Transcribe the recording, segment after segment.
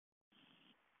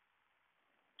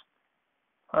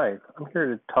Hi, I'm here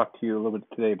to talk to you a little bit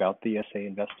today about the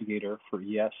SA-Investigator for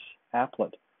ES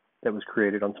applet that was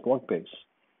created on Splunk base.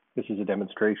 This is a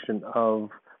demonstration of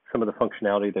some of the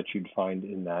functionality that you'd find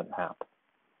in that app.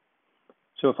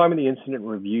 So if I'm in the incident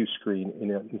review screen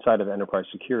inside of Enterprise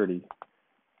Security,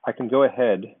 I can go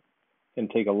ahead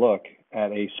and take a look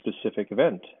at a specific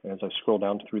event. As I scroll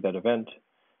down through that event,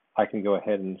 I can go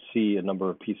ahead and see a number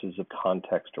of pieces of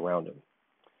context around it.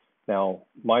 Now,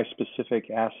 my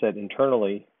specific asset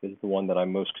internally is the one that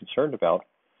I'm most concerned about.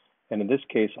 And in this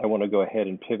case, I want to go ahead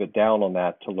and pivot down on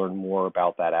that to learn more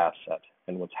about that asset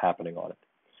and what's happening on it.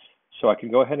 So I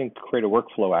can go ahead and create a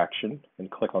workflow action and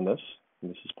click on this. And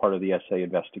this is part of the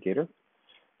SA-Investigator.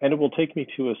 And it will take me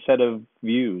to a set of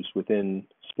views within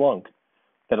Splunk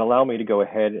that allow me to go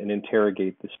ahead and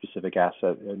interrogate the specific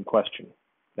asset in question.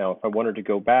 Now, if I wanted to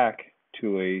go back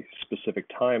to a specific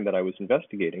time that I was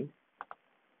investigating,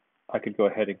 I could go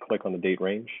ahead and click on the date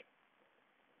range,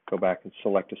 go back and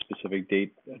select a specific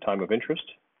date, time of interest,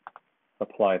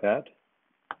 apply that,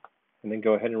 and then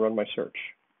go ahead and run my search.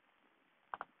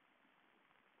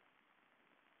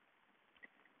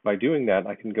 By doing that,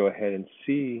 I can go ahead and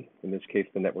see, in this case,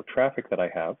 the network traffic that I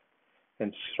have,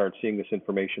 and start seeing this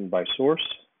information by source,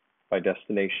 by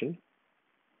destination,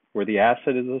 where the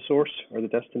asset is the source or the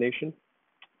destination,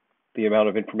 the amount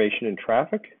of information in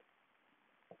traffic,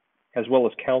 as well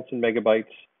as counts in megabytes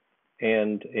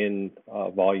and in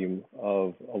volume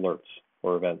of alerts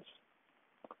or events.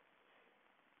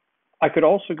 I could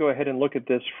also go ahead and look at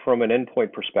this from an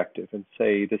endpoint perspective and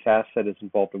say this asset is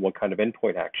involved in what kind of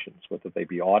endpoint actions, whether they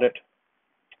be audit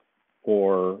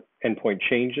or endpoint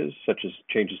changes, such as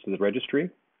changes to the registry,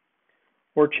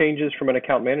 or changes from an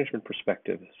account management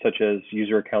perspective, such as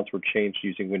user accounts were changed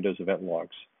using Windows event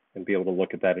logs, and be able to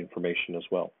look at that information as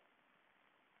well.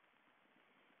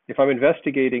 If I'm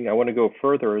investigating, I want to go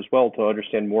further as well to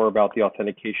understand more about the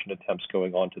authentication attempts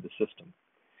going on to the system.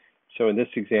 So in this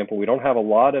example, we don't have a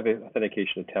lot of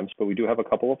authentication attempts, but we do have a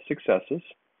couple of successes.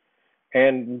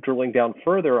 And drilling down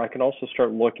further, I can also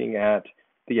start looking at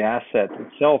the asset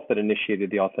itself that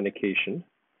initiated the authentication.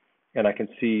 And I can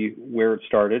see where it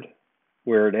started,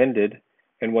 where it ended,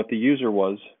 and what the user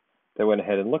was that went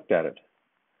ahead and looked at it.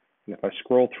 And if I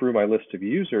scroll through my list of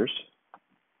users,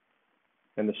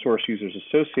 and the source users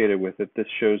associated with it, this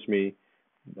shows me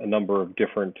a number of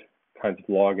different kinds of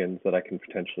logins that I can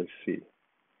potentially see.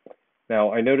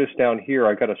 Now, I notice down here,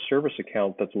 I've got a service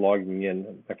account that's logging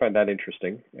in. I find that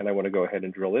interesting, and I want to go ahead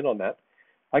and drill in on that.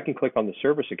 I can click on the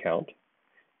service account,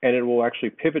 and it will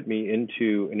actually pivot me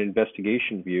into an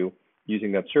investigation view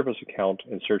using that service account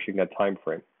and searching that time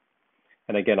frame.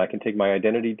 And again, I can take my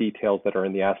identity details that are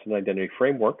in the asset identity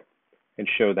framework and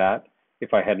show that.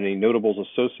 If I had any notables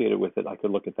associated with it, I could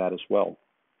look at that as well.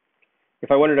 If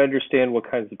I wanted to understand what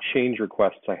kinds of change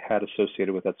requests I had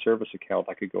associated with that service account,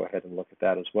 I could go ahead and look at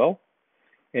that as well.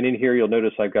 And in here, you'll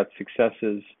notice I've got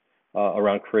successes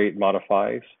around create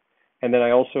modifies. And then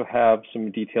I also have some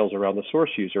details around the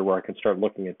source user where I can start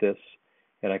looking at this,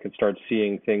 and I can start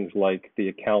seeing things like the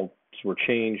accounts were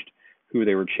changed, who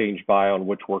they were changed by, on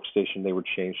which workstation they were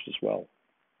changed as well.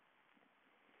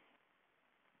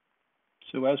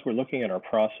 So as we're looking at our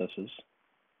processes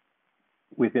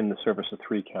within the service of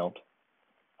 3 count,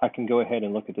 I can go ahead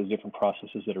and look at those different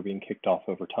processes that are being kicked off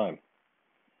over time.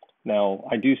 Now,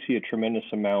 I do see a tremendous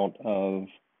amount of,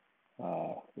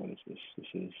 what is this? This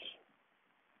is,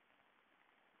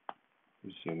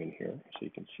 zoom in here so you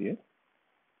can see it.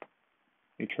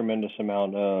 A tremendous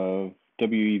amount of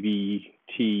wevtutil.exe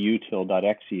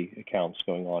accounts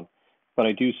going on. But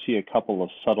I do see a couple of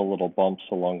subtle little bumps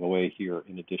along the way here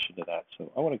in addition to that. So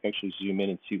I want to actually zoom in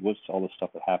and see what's all the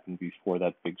stuff that happened before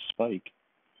that big spike.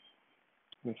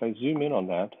 And if I zoom in on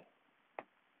that,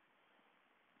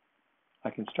 I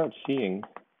can start seeing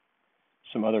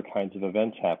some other kinds of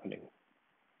events happening.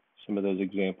 Some of those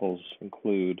examples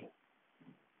include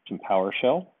some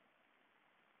PowerShell,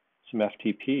 some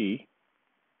FTP,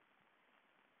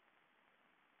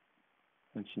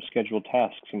 and some scheduled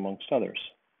tasks amongst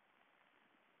others.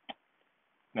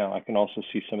 Now, I can also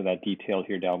see some of that detail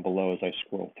here down below as I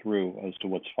scroll through as to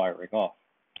what's firing off.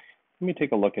 Let me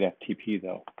take a look at FTP,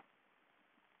 though.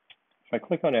 If I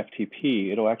click on FTP,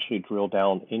 it'll actually drill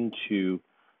down into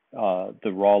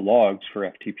the raw logs for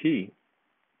FTP.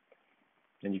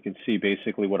 And you can see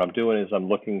basically what I'm doing is I'm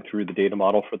looking through the data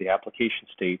model for the application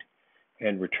state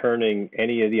and returning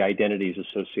any of the identities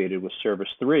associated with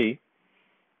service 3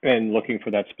 and looking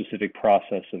for that specific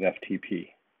process of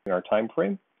FTP. In our time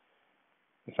frame,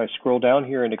 if I scroll down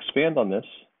here and expand on this,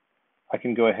 I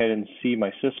can go ahead and see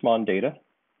my sysmon data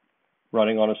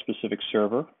running on a specific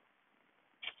server.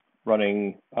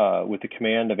 running with the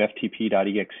command of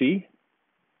ftp.exe.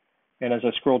 And as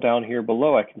I scroll down here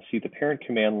below, I can see the parent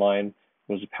command line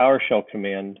was a PowerShell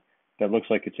command that looks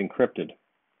like it's encrypted.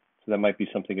 So that might be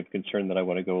something of concern that I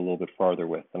want to go a little bit farther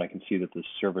with. And I can see that the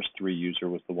service 3 user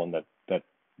was the one that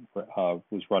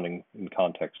was running in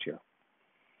context here.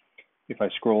 If I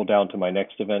scroll down to my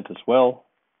next event as well,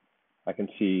 I can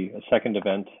see a second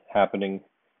event happening,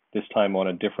 this time on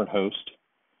a different host,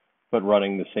 but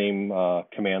running the same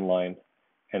command line,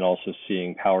 and also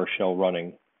seeing PowerShell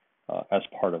running as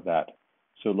part of that.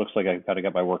 So it looks like I've got to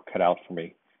get my work cut out for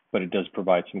me, but it does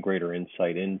provide some greater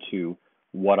insight into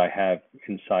what I have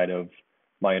inside of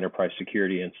my enterprise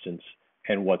security instance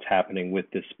and what's happening with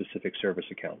this specific service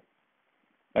account.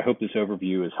 I hope this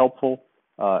overview is helpful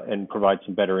and provides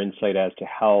some better insight as to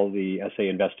how the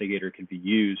SA-Investigator can be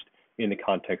used in the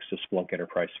context of Splunk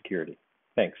Enterprise Security.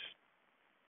 Thanks.